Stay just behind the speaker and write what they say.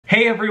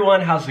Hey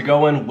everyone, how's it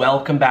going?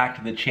 Welcome back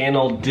to the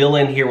channel.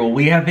 Dylan here. Well,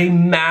 we have a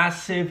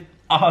massive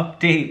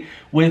update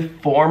with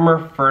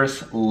former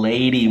First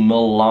Lady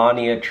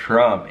Melania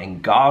Trump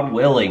and, God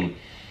willing,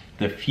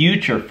 the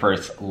future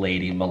First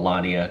Lady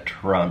Melania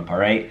Trump, all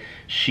right?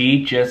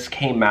 She just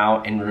came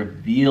out and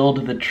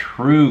revealed the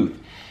truth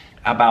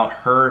about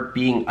her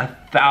being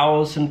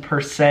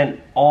 1,000%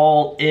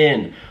 all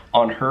in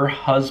on her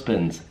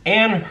husband's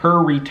and her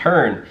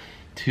return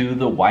to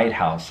the White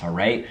House, all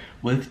right?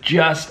 With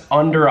just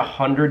under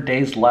 100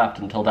 days left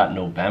until that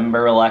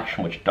November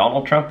election, which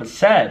Donald Trump has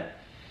said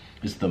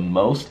is the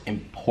most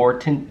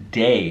important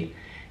day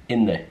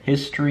in the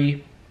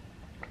history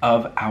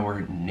of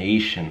our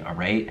nation, all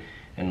right?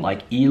 And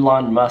like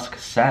Elon Musk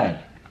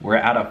said, we're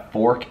at a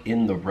fork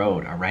in the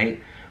road, all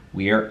right?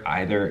 We are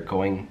either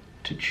going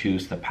to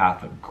choose the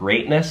path of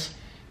greatness,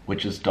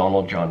 which is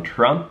Donald John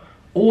Trump,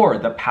 or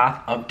the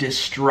path of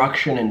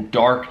destruction and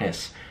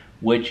darkness,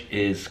 which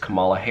is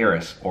Kamala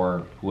Harris,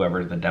 or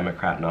whoever the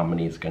Democrat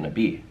nominee is going to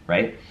be,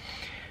 right?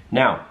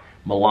 Now,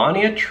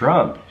 Melania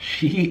Trump,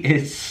 she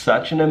is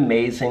such an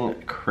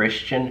amazing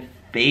Christian,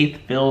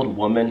 faith-filled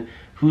woman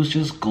who's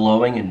just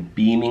glowing and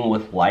beaming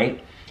with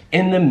light.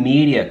 And the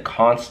media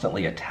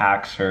constantly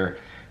attacks her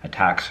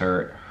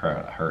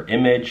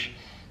image.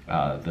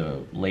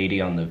 The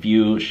lady on The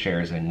View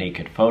shares a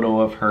naked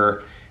photo of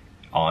her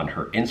on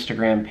her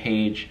Instagram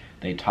page.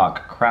 They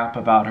talk crap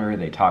about her.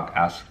 They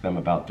ask them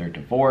about their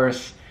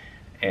divorce.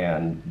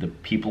 And the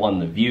people on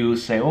The View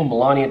say, oh,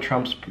 Melania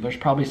Trump's, there's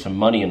probably some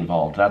money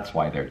involved. That's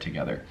why they're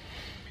together.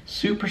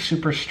 Super,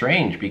 super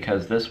strange,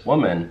 because this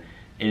woman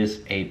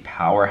is a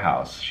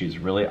powerhouse. She's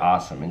really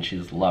awesome and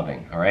she's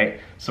loving, all right?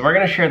 So we're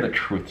gonna share the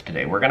truth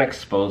today. We're gonna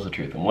expose the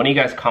truth. And one of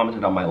you guys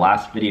commented on my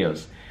last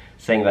videos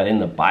saying that in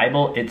the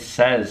Bible, it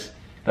says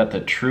that the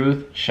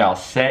truth shall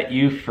set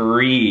you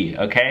free,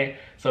 okay?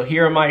 So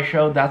here on my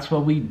show, that's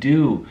what we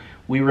do.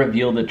 We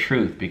reveal the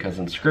truth, because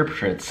in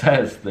scripture it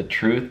says the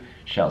truth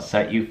shall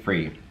set you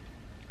free.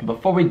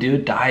 Before we do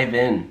dive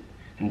in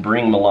and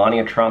bring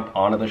Melania Trump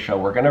onto the show,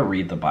 we're gonna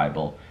read the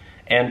Bible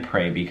and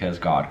pray, because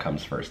God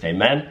comes first,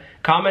 amen?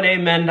 Comment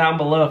amen down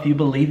below if you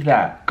believe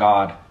that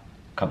God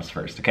comes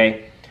first,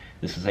 okay?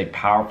 This is a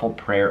powerful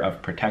prayer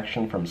of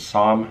protection from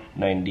Psalm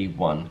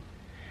 91.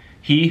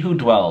 He who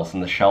dwells in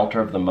the shelter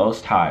of the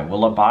Most High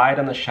will abide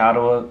in the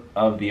shadow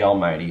of the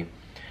Almighty.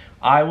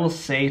 I will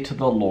say to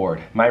the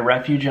Lord, my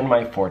refuge and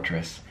my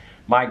fortress,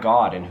 my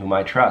God in whom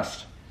I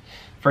trust.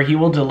 For he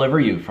will deliver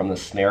you from the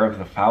snare of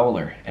the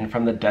fowler and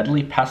from the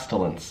deadly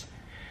pestilence.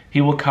 He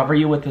will cover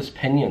you with his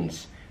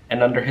pinions,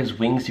 and under his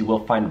wings you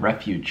will find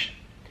refuge.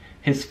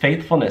 His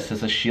faithfulness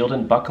is a shield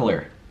and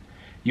buckler.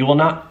 You will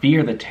not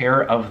fear the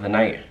terror of the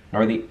night,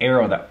 nor the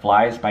arrow that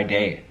flies by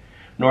day,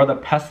 nor the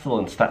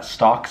pestilence that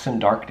stalks in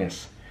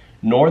darkness,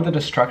 nor the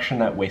destruction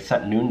that wastes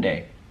at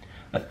noonday.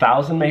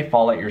 1,000 may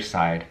fall at your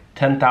side,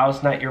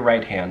 10,000 at your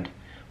right hand,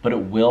 but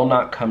it will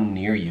not come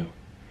near you.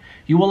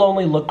 You will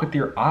only look with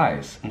your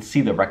eyes and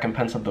see the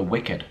recompense of the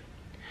wicked.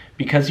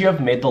 Because you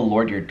have made the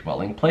Lord your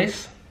dwelling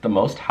place, the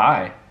Most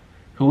High,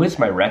 who is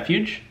my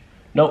refuge,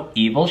 no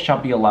evil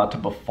shall be allowed to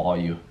befall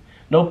you,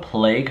 no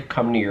plague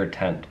come near your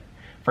tent.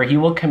 For he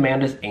will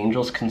command his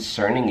angels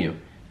concerning you,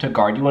 to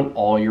guard you in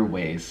all your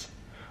ways.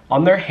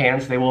 On their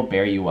hands they will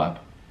bear you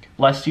up,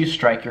 lest you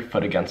strike your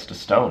foot against a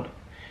stone.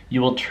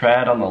 You will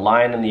tread on the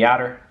lion and the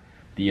adder,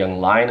 the young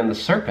lion and the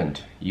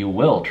serpent you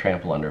will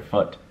trample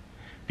underfoot.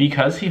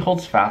 Because he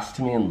holds fast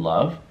to me in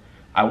love,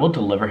 I will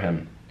deliver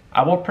him.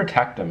 I will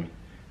protect him,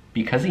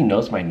 because he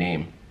knows my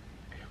name.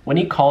 When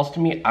he calls to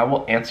me, I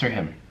will answer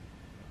him.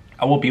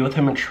 I will be with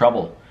him in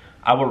trouble.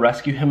 I will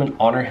rescue him and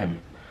honor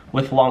him.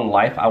 With long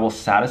life I will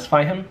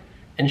satisfy him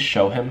and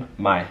show him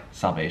my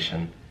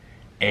salvation.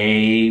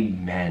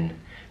 Amen.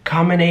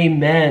 Comment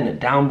amen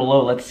down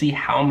below. Let's see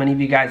how many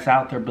of you guys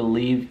out there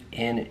believe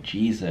in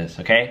Jesus,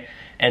 okay?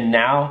 And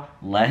now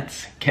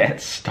let's get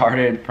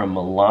started from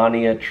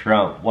Melania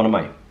Trump, one of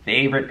my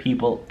favorite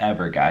people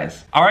ever,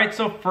 guys. All right,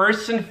 so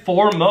first and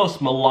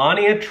foremost,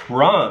 Melania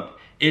Trump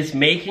is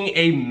making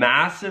a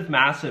massive,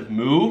 massive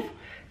move,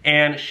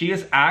 and she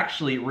is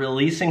actually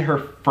releasing her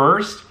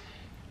first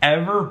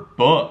ever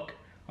book,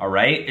 all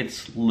right?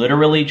 It's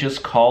literally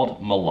just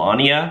called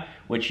Melania,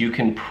 which you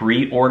can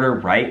pre-order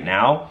right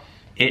now.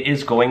 It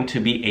is going to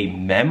be a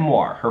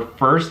memoir. Her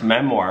first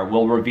memoir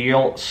will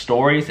reveal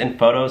stories and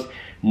photos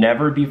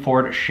never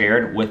before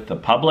shared with the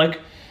public.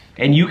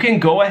 And you can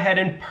go ahead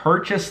and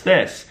purchase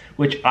this,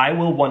 which I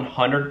will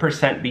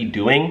 100% be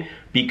doing,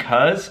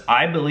 because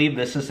I believe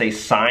this is a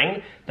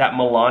sign that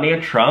Melania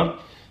Trump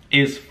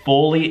is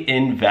fully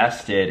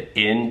invested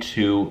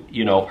into,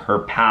 her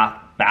path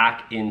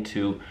back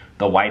into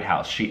the White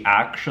House. She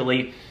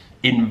actually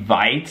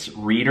invites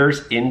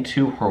readers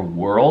into her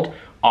world,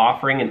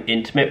 offering an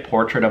intimate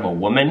portrait of a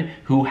woman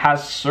who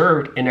has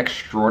served an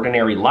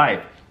extraordinary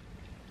life.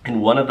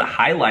 And one of the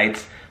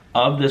highlights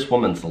of this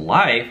woman's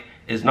life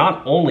is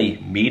not only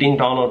meeting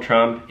Donald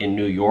Trump in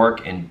New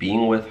York and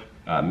being with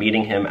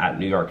meeting him at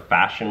New York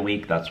Fashion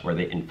Week. That's where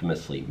they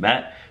infamously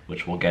met,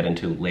 which we'll get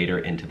into later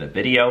into the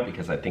video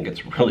because I think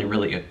it's really,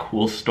 really a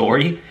cool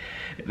story.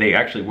 They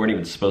actually weren't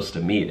even supposed to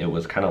meet. It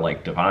was kind of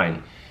like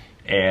divine.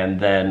 And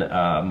then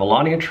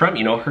Melania Trump,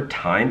 you know, her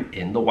time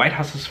in the White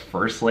House as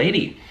First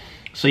Lady.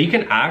 So you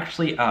can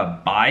actually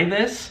buy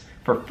this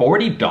for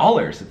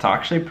 $40. It's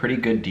actually a pretty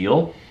good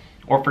deal.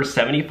 Or for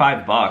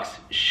 75 bucks,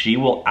 she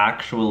will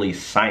actually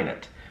sign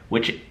it,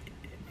 which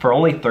for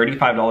only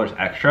 $35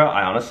 extra,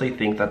 I honestly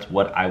think that's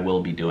what I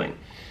will be doing.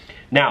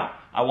 Now,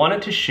 I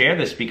wanted to share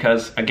this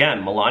because,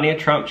 again, Melania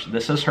Trump,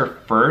 this is her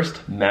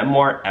first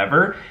memoir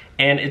ever,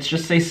 and it's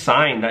just a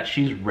sign that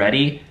she's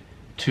ready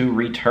to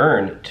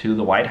return to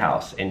the White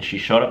House, and she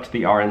showed up to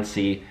the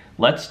RNC.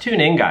 Let's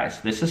tune in,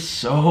 guys. This is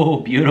so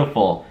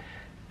beautiful.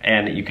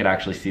 And you could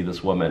actually see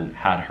this woman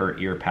had her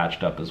ear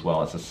patched up as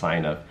well as a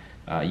sign of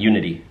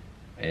unity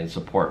and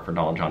support for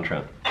Donald John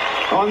Trump.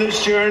 On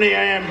this journey,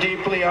 I am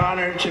deeply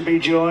honored to be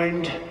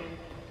joined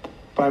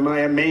by my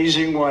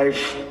amazing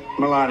wife,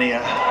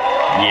 Melania.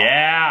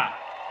 Yeah.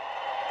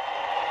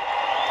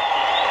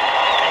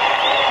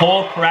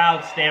 Whole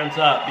crowd stands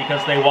up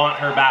because they want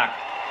her back.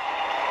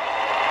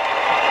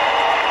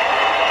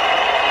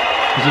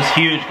 This is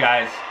huge,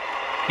 guys.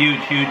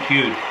 Huge, huge,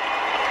 huge.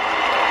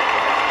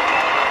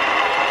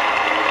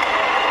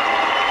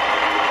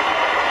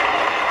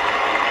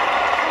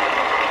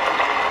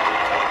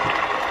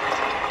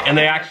 And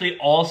they actually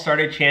all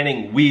started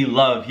chanting, "We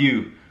love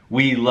you,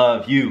 we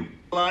love you."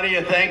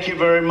 Melania, thank you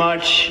very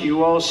much.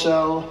 You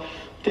also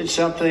did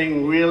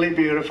something really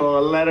beautiful,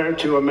 a letter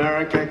to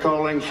America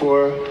calling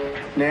for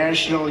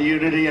national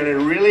unity, and it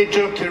really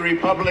took the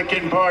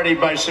Republican Party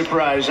by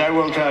surprise. I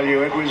will tell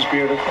you, it was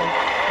beautiful.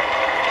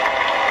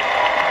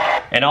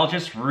 And I'll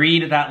just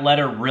read that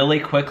letter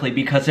really quickly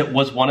because it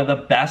was one of the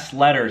best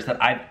letters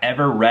that I've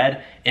ever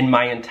read in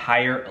my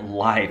entire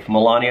life.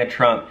 Melania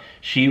Trump,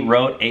 she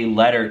wrote a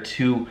letter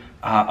to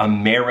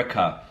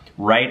America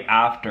right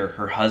after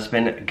her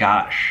husband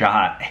got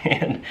shot.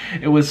 And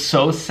it was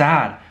so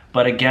sad.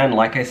 But again,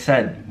 like I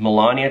said,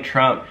 Melania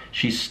Trump,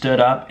 she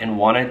stood up and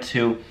wanted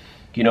to,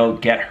 you know,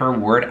 get her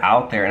word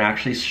out there and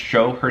actually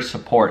show her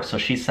support. So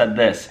she said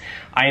this: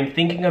 "I am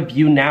thinking of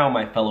you now,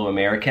 my fellow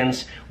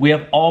Americans. We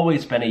have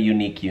always been a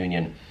unique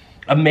union.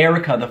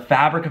 America, the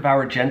fabric of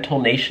our gentle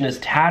nation, is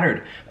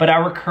tattered, but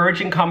our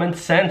courage and common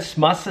sense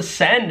must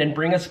ascend and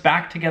bring us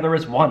back together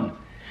as one.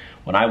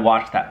 When I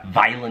watched that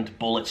violent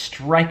bullet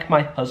strike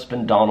my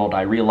husband Donald,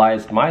 I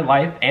realized my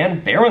life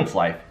and Barron's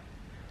life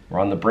were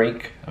on the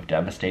brink of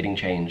devastating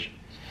change.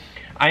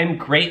 I am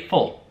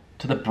grateful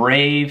to the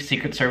brave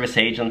Secret Service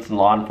agents and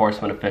law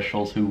enforcement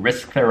officials who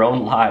risked their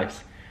own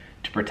lives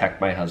to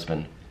protect my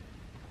husband.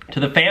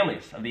 To the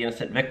families of the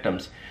innocent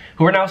victims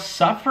who are now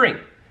suffering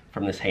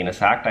from this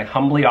heinous act, I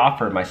humbly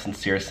offer my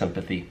sincere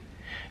sympathy.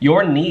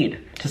 Your need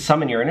to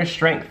summon your inner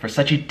strength for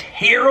such a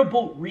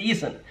terrible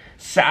reason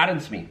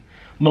saddens me.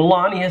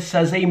 Melania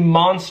says a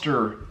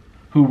monster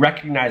who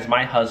recognized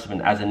my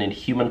husband as an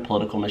inhuman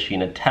political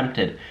machine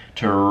attempted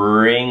to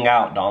wring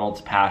out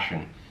Donald's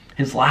passion,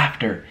 his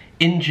laughter,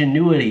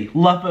 ingenuity,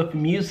 love of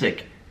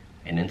music,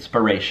 and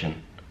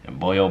inspiration. And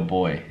boy, oh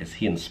boy, is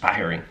he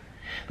inspiring.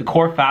 The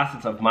core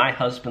facets of my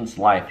husband's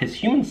life, his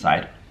human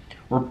side,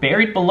 were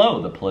buried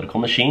below the political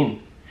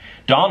machine.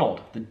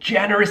 Donald, the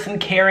generous and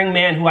caring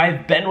man who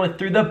I've been with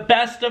through the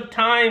best of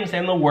times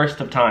and the worst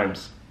of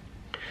times.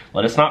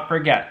 Let us not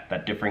forget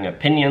that differing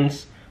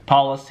opinions,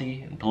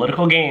 policy, and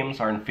political games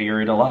are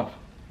inferior to love.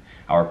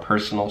 Our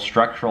personal,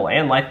 structural,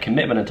 and life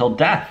commitment until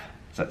death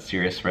is at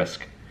serious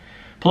risk.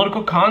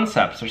 Political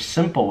concepts are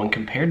simple when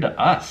compared to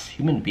us,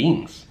 human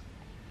beings.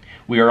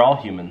 We are all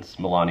humans,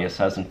 Melania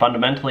says, and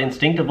fundamentally,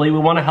 instinctively, we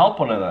want to help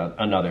one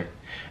another.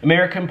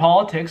 American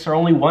politics are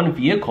only one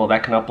vehicle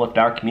that can uplift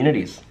our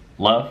communities.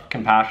 Love,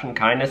 compassion,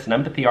 kindness, and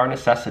empathy are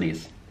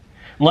necessities.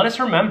 And let us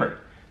remember,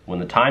 when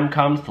the time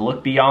comes to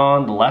look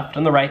beyond the left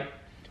and the right,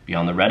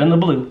 beyond the red and the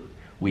blue,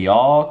 we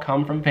all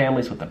come from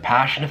families with the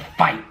passion to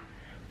fight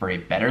for a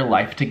better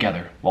life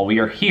together while we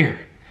are here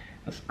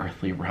in this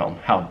earthly realm.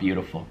 How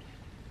beautiful.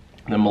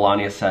 And then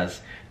Melania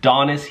says,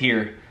 dawn is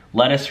here.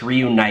 Let us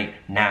reunite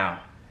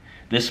now.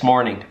 This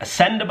morning,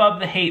 ascend above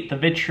the hate, the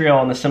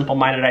vitriol, and the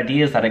simple-minded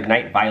ideas that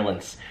ignite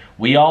violence.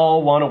 We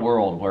all want a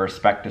world where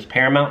respect is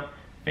paramount,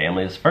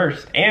 family is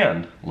first,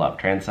 and love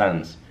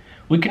transcends.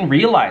 We can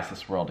realize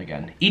this world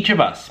again. Each of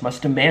us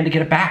must demand to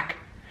get it back.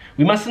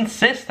 We must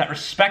insist that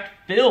respect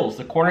fills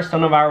the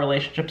cornerstone of our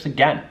relationships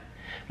again.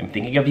 I'm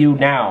thinking of you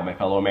now, my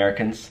fellow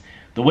Americans.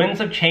 The winds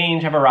of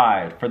change have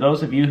arrived. For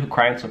those of you who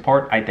cry in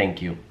support, I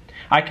thank you.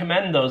 I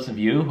commend those of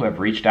you who have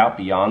reached out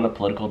beyond the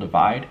political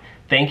divide.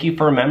 Thank you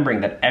for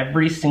remembering that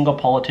every single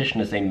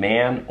politician is a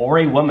man or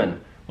a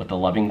woman with a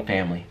loving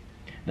family.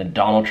 Then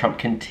Donald Trump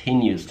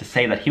continues to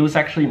say that he was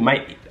actually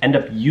might end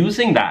up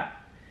using that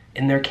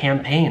in their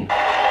campaign.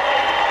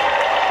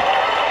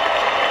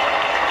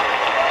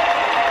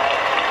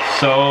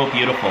 So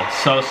beautiful,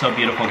 so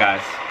beautiful,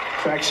 guys.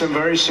 In fact, some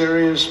very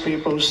serious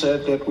people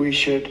said that we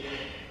should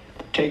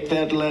take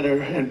that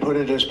letter and put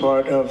it as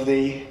part of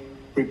the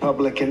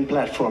Republican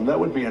platform. That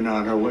would be an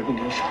honor, wouldn't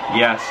it?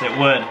 Yes, it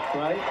would.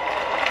 Right?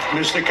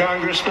 Mr.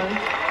 Congressman?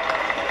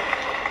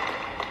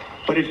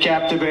 But it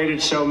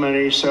captivated so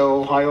many,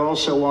 so I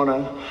also want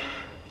to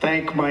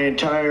thank my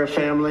entire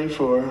family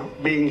for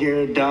being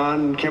here.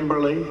 Don,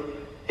 Kimberly,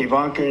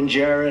 Ivanka and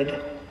Jared,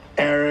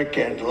 Eric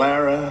and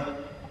Lara,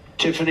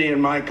 Tiffany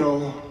and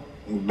Michael,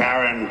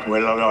 Barron, we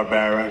love our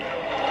Barron.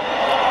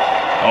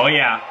 Oh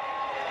yeah.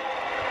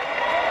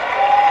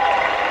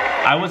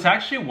 I was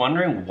actually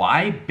wondering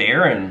why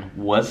Barron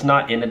was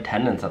not in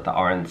attendance at the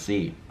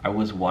RNC. I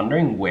was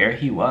wondering where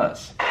he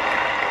was.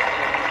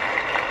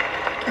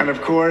 And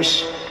of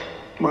course,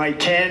 my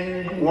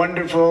 10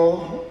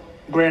 wonderful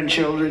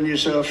grandchildren, you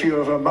saw a few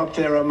of them up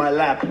there on my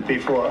lap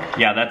before.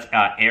 Yeah, that's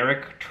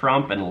Eric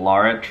Trump and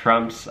Laura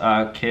Trump's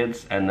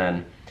kids, and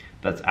then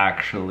that's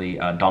actually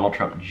Donald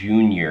Trump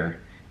Jr.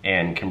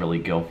 and Kimberly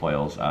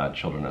Guilfoyle's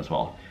children as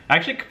well. I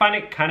actually find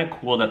it kind of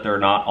cool that they're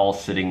not all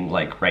sitting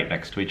like right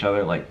next to each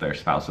other like their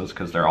spouses,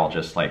 because they're all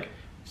just like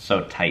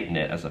so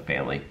tight-knit as a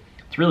family.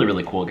 It's really,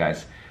 really cool,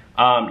 guys.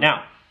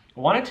 Now, I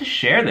wanted to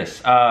share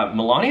this.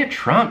 Melania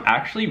Trump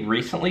actually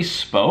recently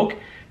spoke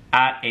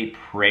at a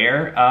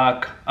prayer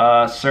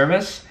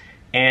service,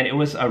 and it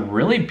was a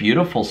really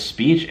beautiful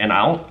speech, and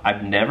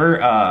I've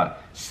never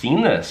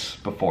seen this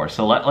before.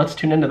 So let's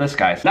tune into this,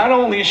 guys. Not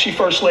only is she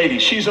First Lady,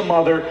 she's a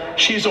mother,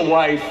 she's a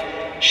wife,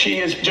 she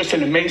is just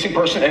an amazing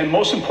person, and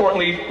most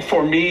importantly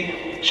for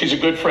me, she's a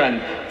good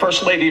friend.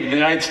 First Lady of the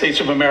United States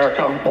of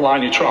America,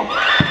 Melania Trump.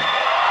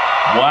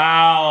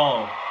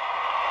 Wow.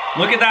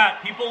 Look at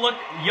that. People look,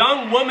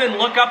 young women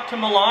look up to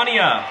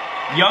Melania.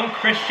 Young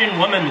Christian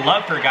women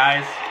love her,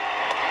 guys.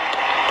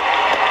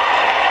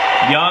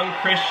 Young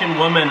Christian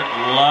women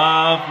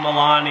love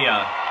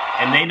Melania,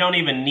 and they don't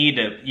even need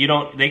to,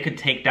 they could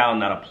take down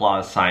that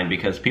applause sign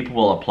because people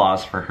will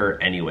applause for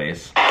her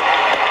anyways.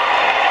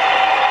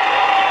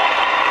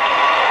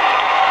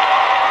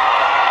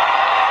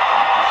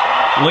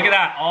 Look at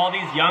that, all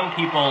these young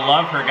people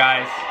love her,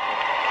 guys.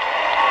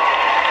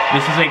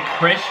 This is a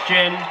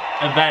Christian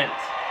event.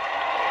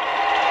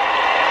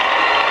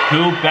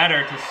 Who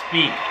better to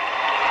speak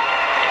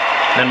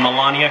than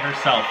Melania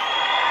herself?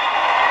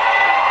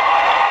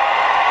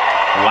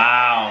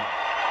 Wow.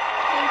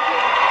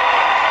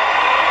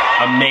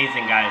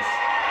 Amazing, guys.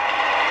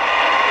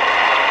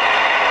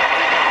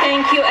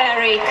 Thank you,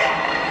 Eric.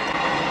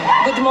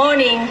 Good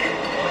morning.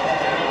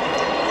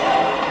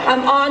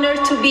 I'm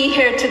honored to be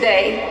here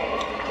today.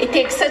 It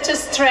takes such a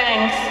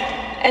strength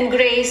and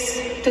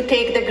grace to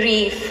take the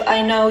grief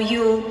I know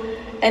you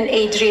and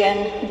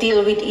Adrian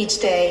deal with each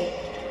day,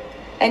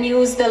 and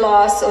use the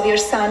loss of your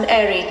son,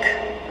 Eric,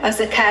 as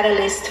a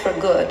catalyst for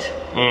good.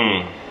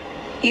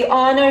 You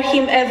honor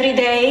him every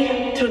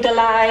day through the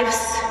lives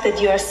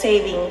that you are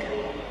saving.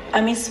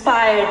 I'm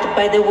inspired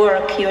by the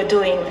work you're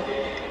doing,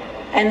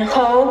 and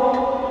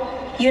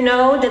hope you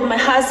know that my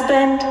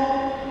husband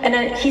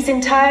and his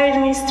entire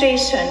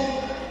administration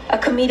are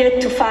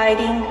committed to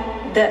fighting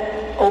the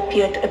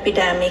opiate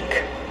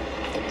epidemic.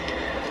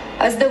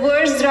 As the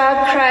worst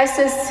drug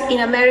crisis in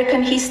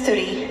American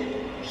history,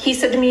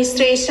 his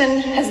administration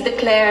has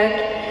declared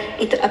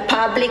it a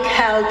public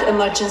health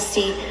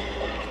emergency,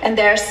 and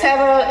there are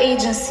several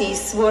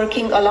agencies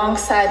working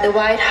alongside the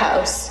White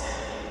House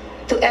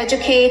to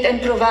educate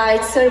and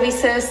provide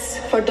services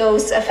for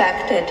those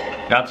affected.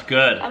 That's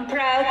good. I'm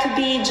proud to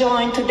be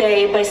joined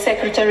today by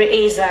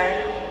Secretary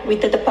Azar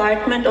with the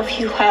Department of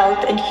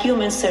Health and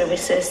Human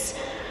Services,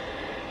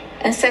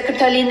 and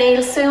Secretary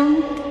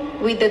Nelson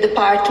with the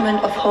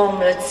Department of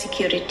Homeland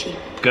Security.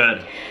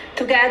 Good.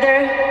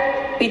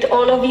 Together with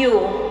all of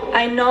you,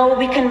 I know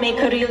we can make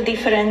a real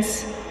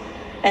difference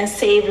and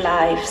save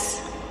lives.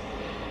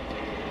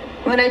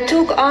 When I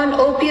took on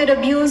opiate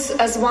abuse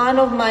as one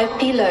of my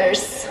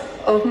pillars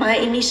of my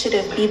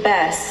initiative, Be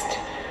Best,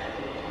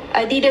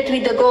 I did it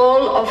with the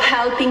goal of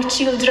helping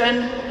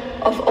children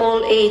of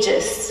all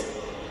ages.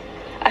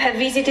 I have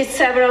visited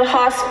several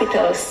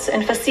hospitals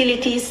and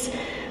facilities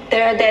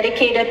that are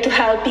dedicated to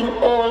helping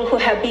all who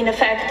have been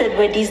affected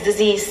by this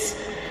disease.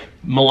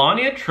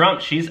 Melania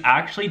Trump, she's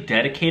actually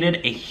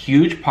dedicated a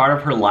huge part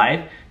of her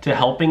life to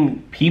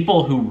helping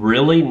people who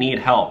really need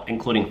help,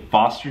 including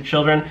foster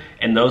children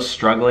and those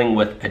struggling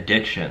with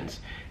addictions.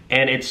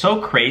 And it's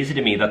so crazy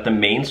to me that the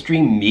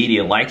mainstream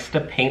media likes to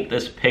paint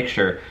this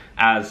picture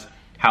as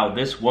how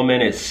this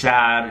woman is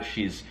sad,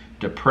 she's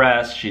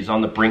depressed, she's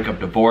on the brink of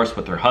divorce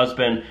with her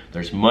husband,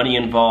 there's money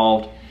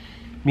involved.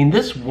 I mean,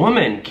 this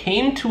woman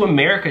came to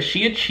America,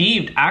 she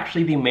achieved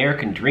actually the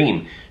American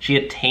dream. She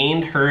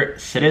attained her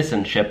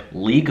citizenship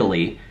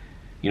legally.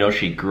 You know,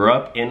 she grew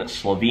up in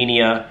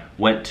Slovenia,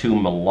 went to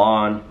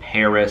Milan,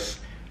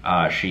 Paris.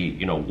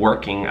 She,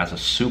 working as a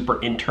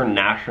super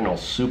international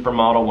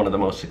supermodel, one of the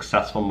most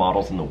successful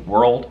models in the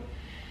world.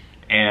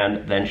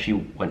 And then she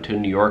went to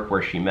New York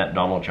where she met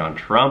Donald John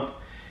Trump.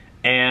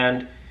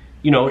 And,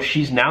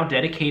 she's now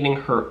dedicating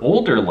her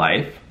older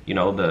life,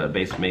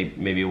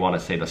 maybe you want to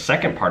say the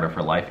second part of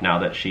her life, now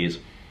that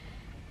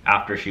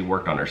after she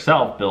worked on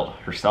herself, built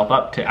herself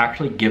up to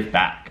actually give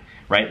back,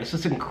 right? This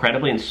is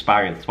incredibly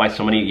inspiring. That's why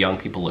so many young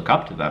people look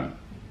up to them,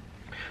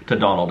 to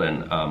Donald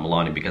and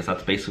Melania, because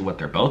that's basically what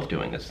they're both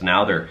doing. Is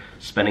now they're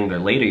spending their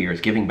later years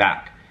giving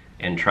back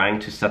and trying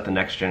to set the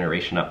next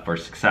generation up for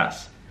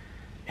success.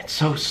 It's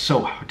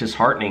so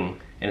disheartening,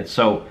 and it's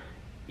so,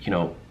 you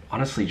know,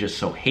 honestly just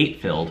so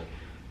hate-filled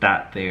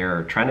that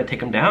they're trying to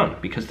take them down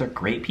because they're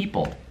great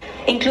people.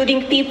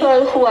 Including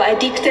people who are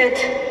addicted,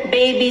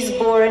 babies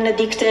born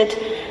addicted,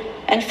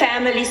 and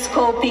families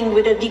coping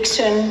with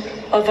addiction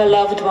of a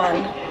loved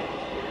one.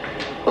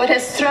 What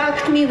has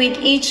struck me with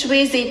each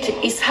visit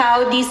is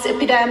how this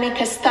epidemic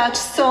has touched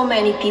so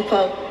many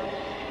people,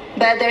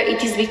 whether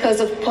it is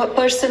because of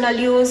personal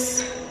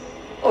use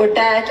or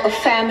that of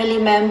family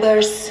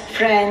members,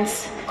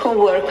 friends,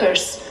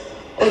 co-workers,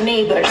 or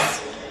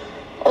neighbors.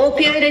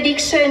 Opioid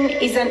addiction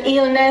is an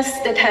illness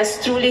that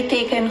has truly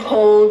taken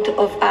hold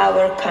of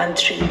our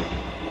country.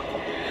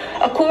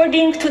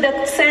 According to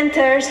the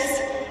Centers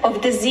of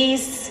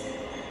Disease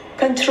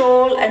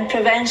Control and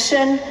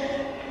Prevention,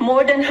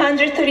 more than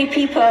 130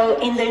 people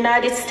in the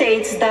United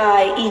States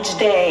die each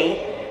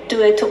day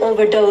due to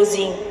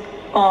overdosing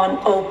on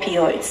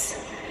opioids.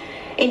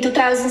 In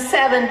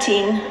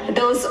 2017,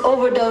 those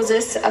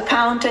overdoses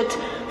accounted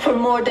for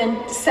more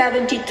than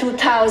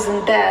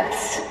 72,000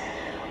 deaths,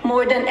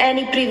 more than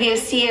any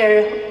previous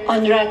year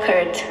on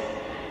record.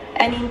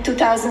 And in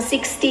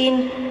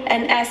 2016,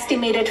 an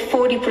estimated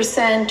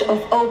 40% of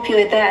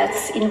opioid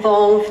deaths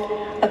involved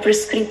a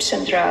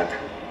prescription drug.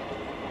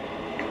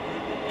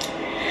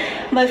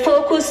 My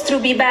focus through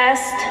Be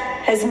Best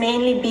has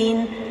mainly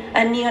been a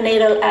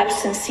neonatal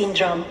absence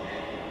syndrome,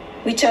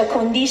 which are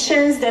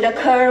conditions that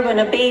occur when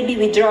a baby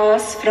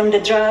withdraws from the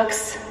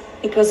drugs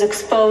it was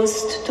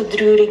exposed to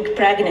during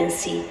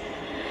pregnancy.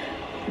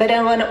 But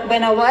then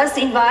when I was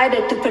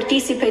invited to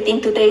participate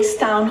in today's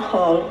town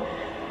hall,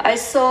 I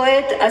saw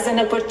it as an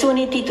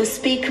opportunity to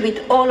speak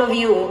with all of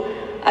you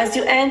as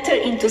you enter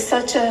into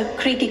such a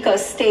critical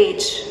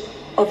stage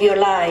of your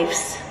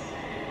lives.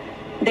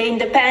 The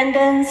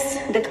independence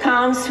that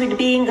comes with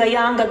being a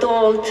young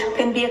adult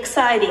can be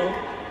exciting,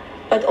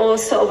 but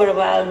also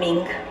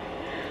overwhelming.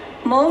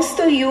 Most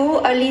of you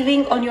are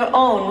living on your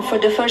own for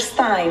the first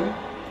time.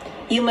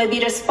 You may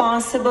be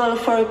responsible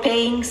for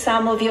paying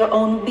some of your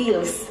own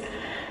bills,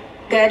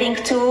 getting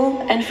to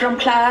and from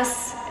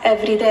class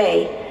every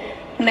day,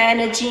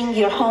 managing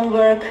your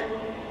homework,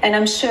 and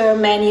I'm sure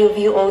many of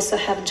you also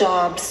have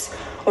jobs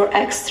or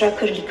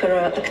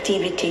extracurricular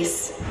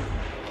activities.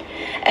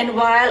 And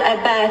while I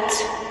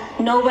bet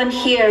no one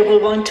here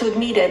will want to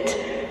admit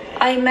it,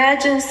 I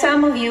imagine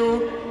some of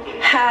you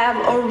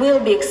have or will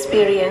be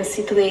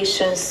experiencing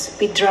situations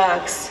with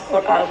drugs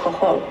or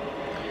alcohol.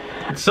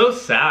 It's so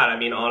sad. I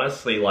mean,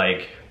 honestly,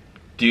 like,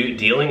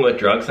 dealing with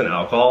drugs and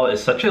alcohol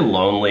is such a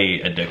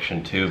lonely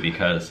addiction too,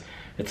 because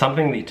it's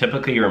something that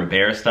typically you're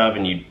embarrassed of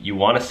and you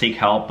want to seek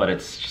help, but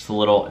it's just a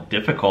little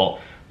difficult.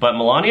 But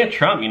Melania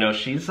Trump, you know,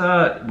 she's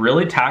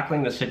really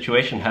tackling the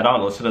situation head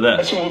on. Listen to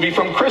this. This will be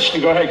from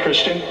Christian. Go ahead,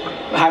 Christian.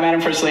 Hi,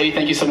 Madam First Lady.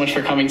 Thank you so much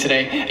for coming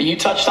today. You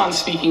touched on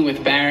speaking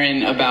with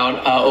Barron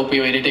about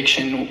opioid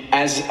addiction.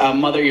 As a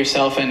mother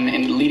yourself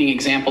and leading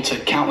example to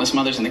countless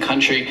mothers in the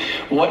country,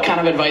 what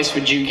kind of advice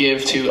would you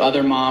give to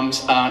other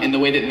moms in the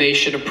way that they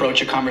should approach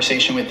a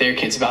conversation with their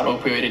kids about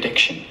opioid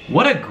addiction?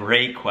 What a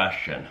great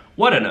question.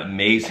 What an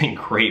amazing,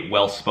 great,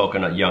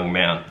 well-spoken young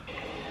man.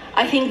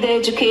 I think the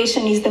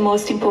education is the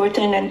most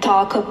important, and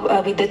talk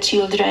with the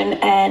children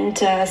and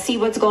see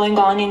what's going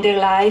on in their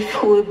life,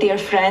 who their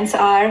friends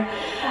are.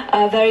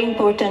 Very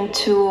important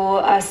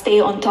to stay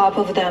on top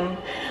of them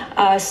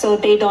so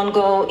they don't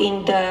go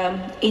in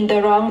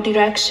the wrong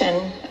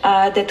direction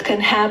that can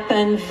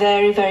happen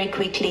very, very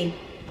quickly.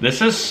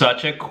 This is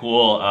such a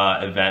cool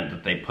event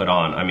that they put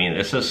on. I mean,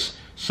 this is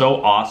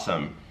so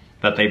awesome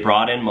that they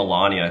brought in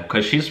Melania,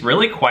 because she's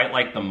really quite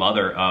like the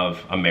mother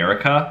of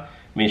America.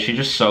 I mean, she's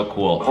just so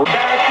cool. We're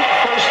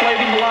back. First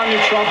Lady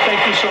Melania Trump,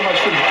 thank you so much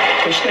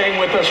for staying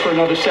with us for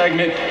another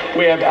segment.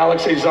 We have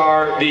Alex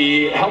Azar,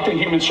 the Health and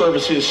Human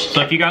Services.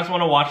 So if you guys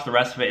want to watch the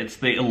rest of it, it's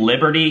the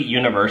Liberty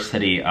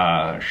University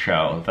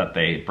show that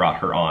they brought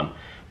her on.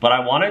 But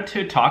I wanted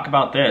to talk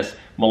about this.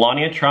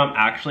 Melania Trump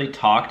actually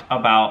talked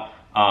about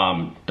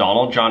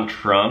Donald John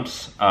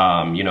Trump's,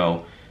 you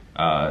know,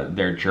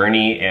 their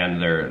journey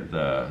and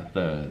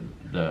the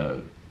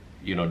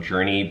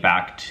journey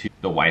back to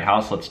the White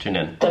House. Let's tune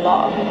in. The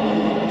law.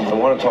 I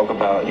want to talk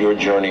about your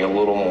journey a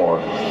little more,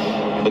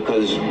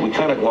 because we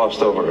kind of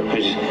glossed over it,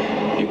 because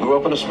you grew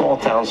up in a small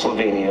town,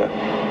 Slovenia,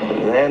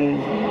 and then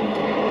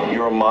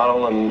you're a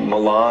model in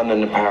Milan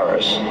and in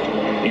Paris.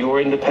 You were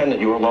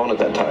independent, you were alone at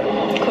that time.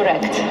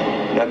 Correct.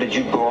 Now, did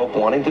you grow up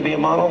wanting to be a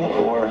model,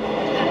 or?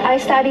 I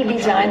studied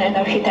design and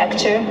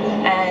architecture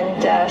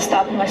and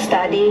stopped my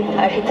study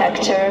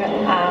architecture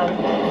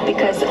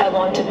because I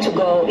wanted to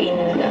go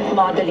in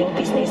modeling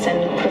business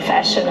and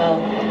professional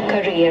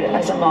career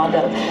as a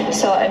model.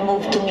 So I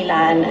moved to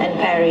Milan and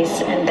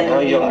Paris and then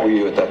How New young York. were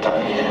you at that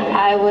time?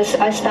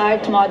 I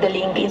started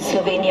modeling in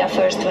Slovenia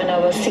first when I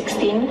was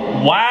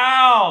 16.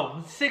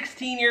 Wow!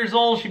 16 years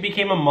old, she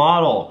became a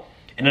model.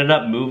 ended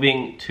up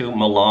moving to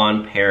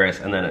Milan, Paris,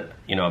 and then,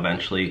 you know,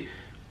 eventually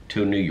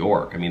to New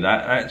York. I mean,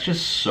 that's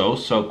just so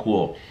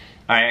cool.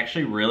 I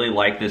actually really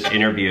like this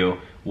interview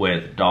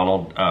with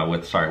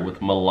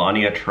with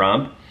Melania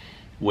Trump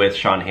with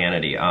Sean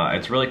Hannity.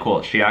 It's really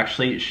cool. She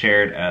actually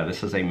shared,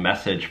 this is a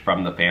message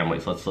from the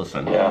families. Let's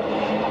listen. Yeah.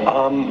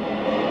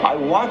 I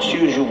watched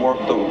you as you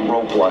worked the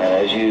rope line,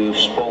 as you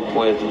spoke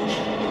with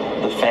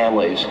the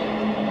families.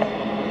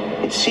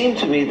 It seemed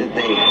to me that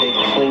they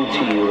cling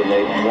to you and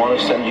they want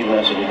to send you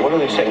messages. What are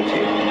they saying to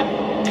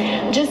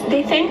you? Just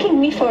they thanking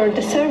me for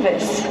the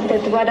service,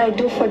 that what I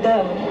do for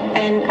them,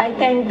 and I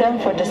thank them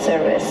for the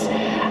service.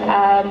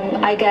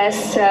 I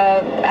guess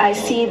I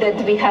see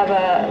that we have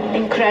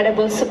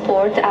incredible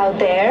support out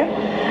there,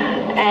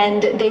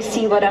 and they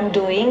see what I'm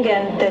doing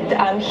and that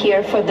I'm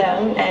here for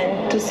them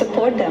and to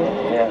support them.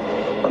 Yeah.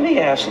 Let me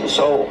ask,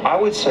 so I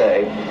would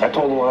say, I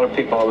told a lot of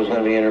people I was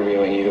going to be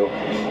interviewing you,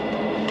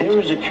 there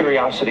is a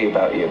curiosity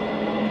about you.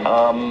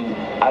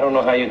 I don't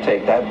know how you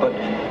take that, but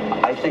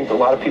I think a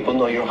lot of people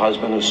know your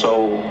husband is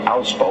so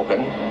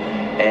outspoken,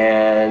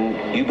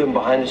 and you've been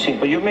behind the scenes,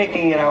 but you're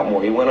making it out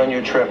more. You went on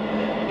your trip.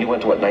 You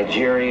went to what,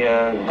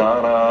 Nigeria,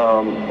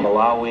 Ghana,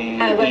 Malawi,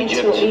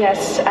 Egypt?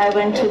 Yes, I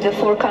went to the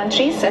 4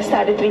 countries. I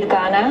started with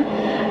Ghana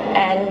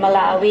and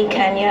Malawi,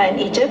 Kenya, and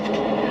Egypt.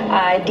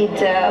 I did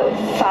a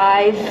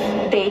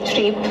 5-day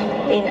trip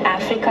in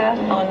Africa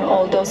on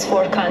all those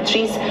 4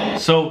 countries.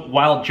 So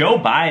while Joe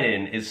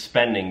Biden is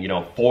spending, you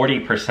know,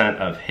 40%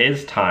 of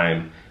his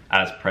time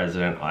as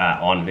president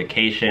on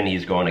vacation,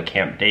 he's going to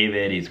Camp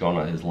David, he's going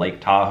to his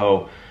Lake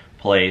Tahoe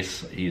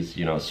place, he's,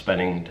 you know,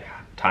 spending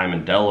time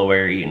in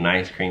Delaware, eating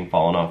ice cream,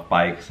 falling off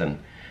bikes, and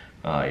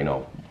you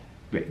know,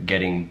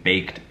 getting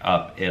baked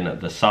up in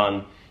the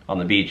sun on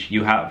the beach.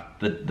 You have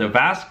the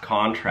vast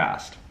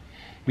contrast. I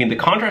mean, the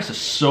contrast is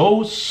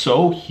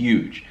so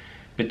huge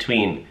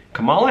between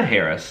Kamala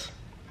Harris,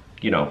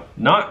 you know,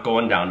 not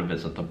going down to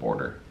visit the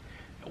border,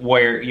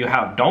 where you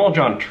have Donald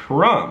John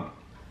Trump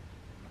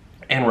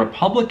and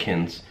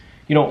Republicans.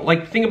 You know,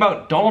 like, think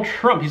about Donald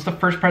Trump. He's the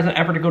first president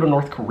ever to go to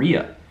North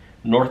Korea,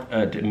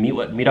 to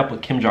meet up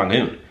with Kim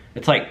Jong-un.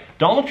 It's like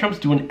Donald Trump's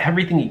doing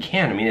everything he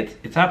can. I mean,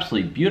 it's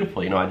absolutely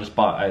beautiful. You know, I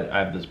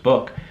have this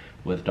book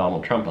with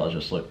Donald Trump. I was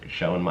just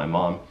showing my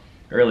mom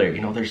earlier.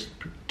 You know, there's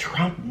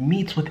Trump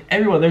meets with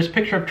everyone. There's a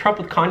picture of Trump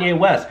with Kanye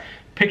West,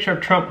 picture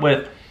of Trump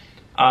with,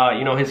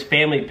 you know, his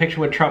family,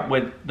 picture with Trump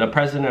with the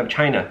president of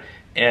China,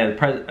 and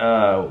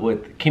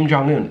with Kim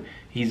Jong-un.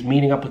 He's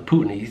meeting up with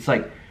Putin. He's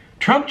like,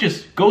 Trump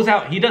just goes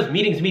out. He does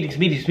meetings, meets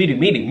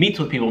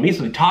with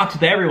people, talks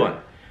with everyone.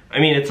 I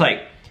mean, it's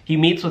like, he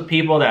meets with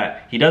people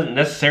that he doesn't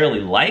necessarily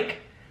like,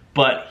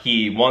 but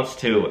he wants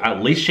to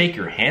at least shake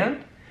your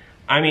hand.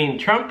 I mean,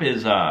 Trump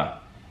is,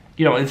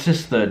 you know, it's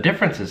just, the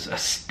difference is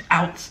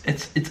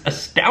it's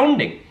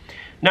astounding.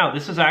 Now,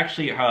 this is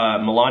actually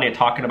Melania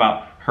talking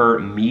about her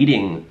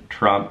meeting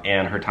Trump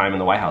and her time in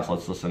the White House.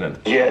 Let's listen in.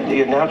 Yeah,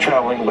 you're now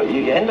traveling, but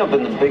you end up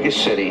in the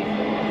biggest city,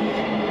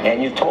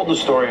 and you told the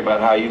story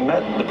about how you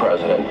met the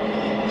president.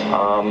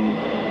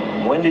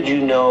 When did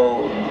you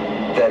know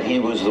that he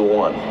was the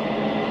one?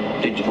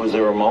 Was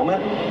there a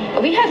moment?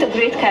 We had a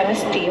great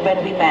chemistry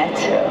when we met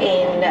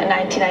in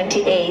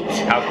 1998.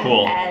 How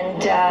cool.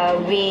 And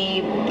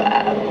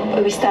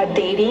we started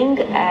dating,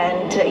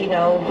 and you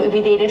know,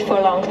 we dated for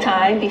a long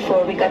time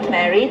before we got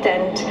married,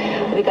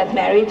 and we got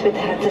married with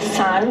the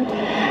son.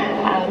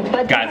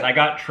 But guys, I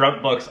got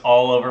Trump books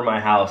all over my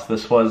house.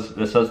 This was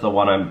the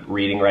one I'm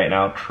reading right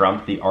now,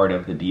 Trump, The Art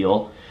of the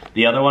Deal.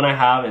 The other one I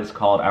have is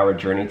called Our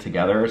Journey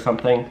Together or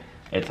something.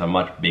 It's a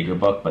much bigger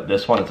book, but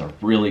this one is a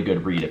really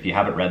good read. If you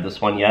haven't read this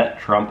one yet,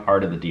 Trump,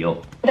 Art of the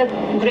Deal. The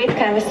great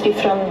chemistry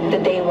from the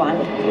day one.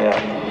 Yeah.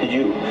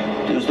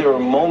 Was there a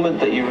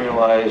moment that you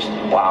realized,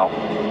 wow,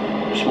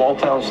 small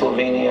town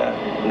Slovenia,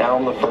 now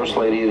I'm the First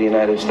Lady of the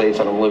United States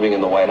and I'm living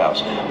in the White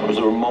House? Was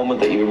there a moment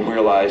that you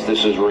realized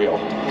this is real?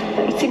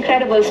 It's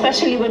incredible,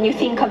 especially when you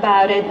think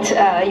about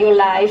it, your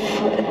life,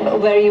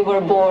 where you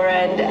were born,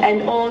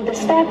 and all the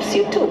steps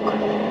you took.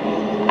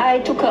 I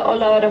took a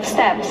lot of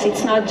steps.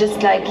 It's not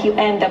just like you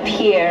end up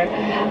here.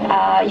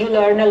 You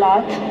learn a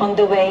lot on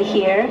the way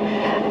here,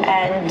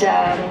 and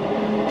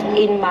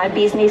in my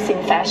business,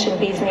 in fashion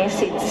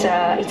business, it's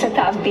a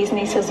tough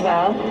business as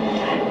well.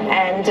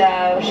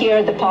 And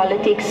here the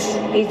politics,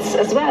 it's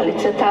as well,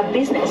 it's a tough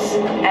business,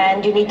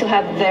 and you need to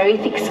have very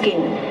thick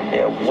skin.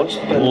 Yeah,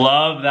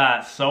 love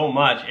that so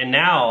much. And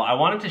now I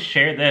wanted to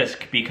share this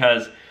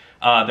because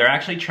they're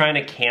actually trying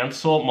to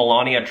cancel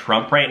Melania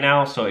Trump right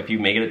now. So if you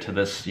make it to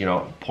this, you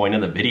know, point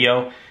of the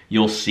video,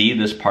 you'll see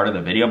this part of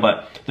the video.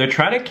 But they're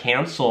trying to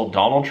cancel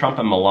Donald Trump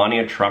and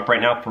Melania Trump right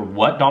now for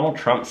what Donald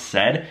Trump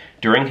said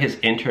during his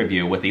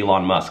interview with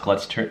Elon Musk.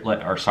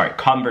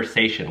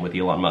 Conversation with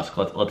Elon Musk.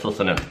 Let's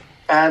listen in.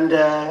 And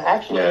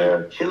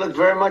actually, she looked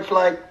very much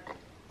like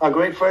our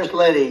great First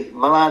Lady,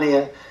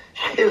 Melania.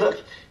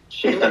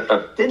 She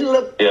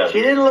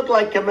didn't look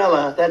like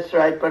Camilla, that's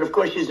right, but of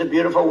course she's a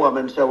beautiful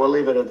woman, so we'll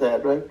leave it at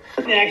that, right?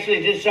 He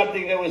actually did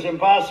something that was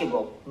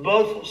impossible.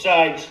 Both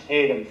sides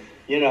hate him.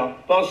 you know,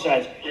 both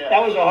sides. Yeah.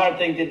 That was a hard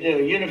thing to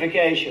do,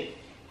 unification.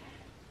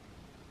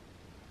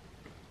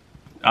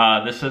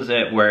 This is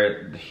it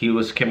where he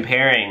was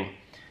comparing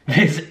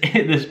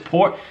this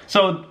poor...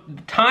 So,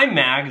 Time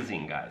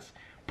Magazine, guys,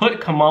 put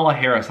Kamala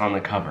Harris on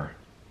the cover.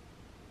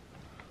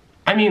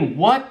 I mean,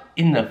 what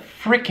in the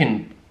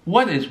frickin'...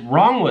 What is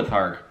wrong with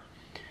her?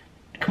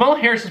 Kamala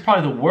Harris is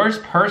probably the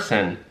worst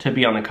person to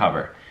be on the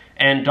cover.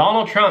 And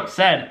Donald Trump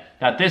said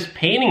that this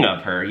painting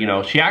of her, you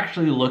know, she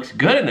actually looks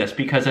good in this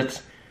because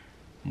it's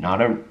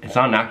not an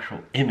actual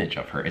image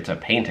of her. It's a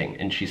painting.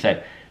 And she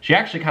said, she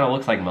actually kind of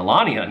looks like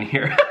Melania in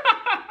here.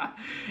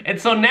 And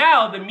so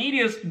now the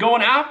media's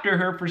going after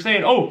her for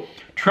saying, oh,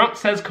 Trump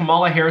says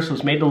Kamala Harris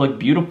was made to look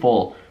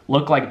beautiful,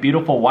 look like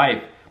beautiful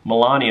wife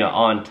Melania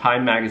on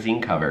Time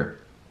Magazine cover.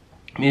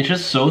 I mean, it's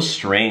just so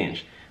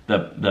strange.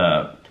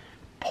 The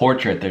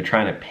portrait they're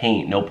trying to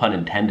paint, no pun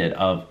intended,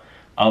 of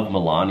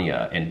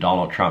Melania and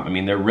Donald Trump. I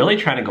mean, they're really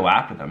trying to go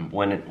after them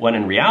when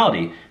in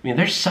reality, I mean,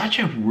 they're such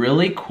a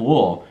really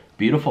cool,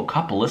 beautiful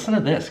couple. Listen to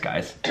this,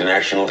 guys.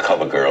 International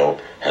cover girl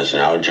has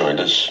now joined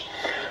us.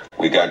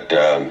 We got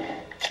to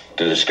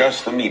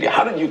discuss the media.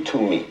 How did you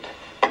two meet?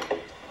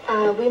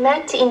 We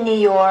met in New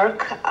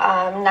York,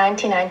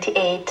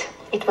 1998.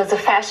 It was a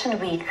fashion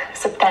week,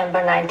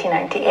 September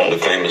 1998. The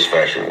famous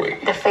fashion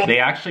week. They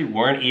actually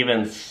weren't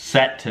even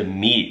set to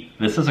meet.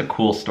 This is a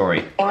cool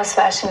story. Famous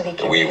fashion week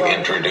in Were New you York.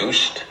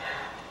 introduced?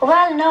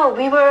 Well, no,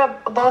 we were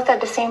both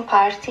at the same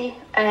party,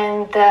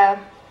 and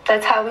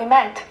that's how we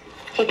met.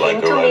 He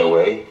came to right me.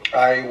 away?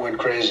 I went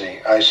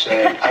crazy. I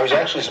said, I was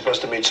actually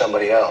supposed to meet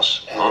somebody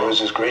else, and there was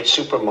this great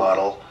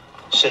supermodel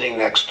sitting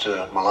next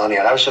to Melania,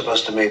 and I was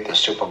supposed to meet the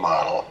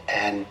supermodel,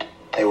 and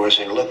they were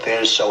saying, look,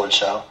 there's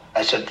so-and-so.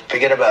 I said,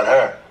 forget about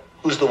her.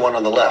 Who's the one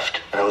on the left?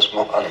 And it was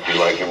Melania. You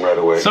like him right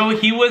away? So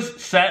he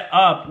was set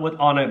up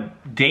on a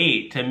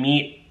date to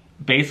meet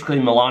basically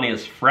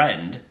Melania's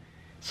friend.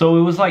 So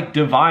it was like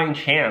divine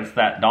chance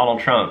that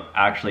Donald Trump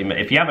actually met.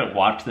 If you haven't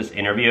watched this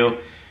interview,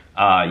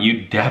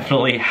 you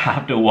definitely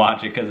have to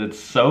watch it because it's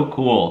so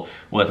cool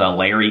with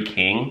Larry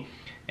King.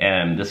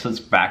 And this was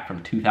back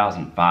from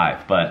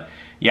 2005. But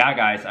yeah,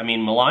 guys, I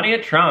mean,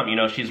 Melania Trump, you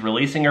know, she's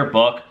releasing her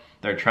book.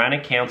 They're trying to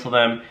cancel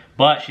them,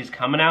 but she's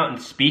coming out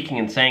and speaking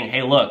and saying,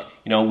 hey, look,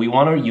 you know, we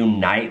want to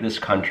unite this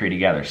country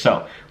together.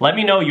 So let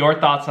me know your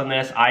thoughts on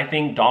this. I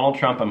think Donald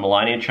Trump and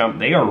Melania Trump,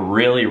 they are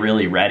really,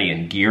 really ready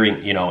and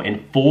gearing, you know,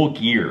 in full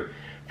gear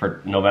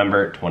for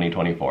November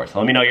 2024. So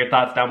let me know your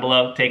thoughts down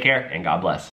below. Take care and God bless.